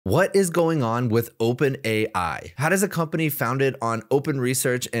What is going on with OpenAI? How does a company founded on open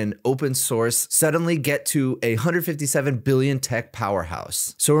research and open source suddenly get to a 157 billion tech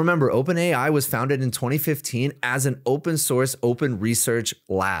powerhouse? So remember, OpenAI was founded in 2015 as an open source, open research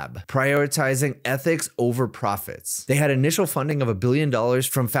lab, prioritizing ethics over profits. They had initial funding of $1 billion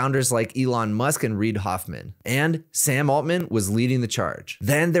from founders like Elon Musk and Reid Hoffman, and Sam Altman was leading the charge.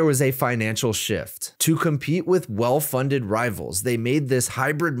 Then there was a financial shift. To compete with well-funded rivals, they made this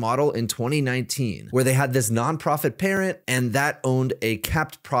hybrid model in 2019 where they had this nonprofit parent and that owned a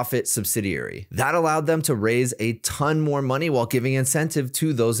capped profit subsidiary. That allowed them to raise a ton more money while giving incentive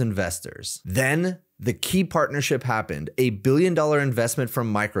to those investors. Then the key partnership happened, a $1 billion investment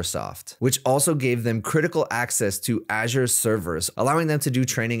from Microsoft, which also gave them critical access to Azure servers, allowing them to do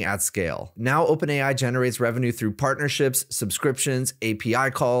training at scale. Now OpenAI generates revenue through partnerships, subscriptions,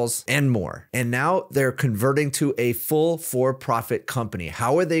 API calls, and more. And now they're converting to a full for-profit company.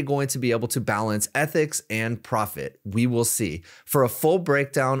 How are they going to be able to balance ethics and profit? We will see. For a full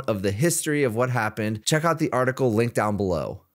breakdown of the history of what happened, check out the article linked down below.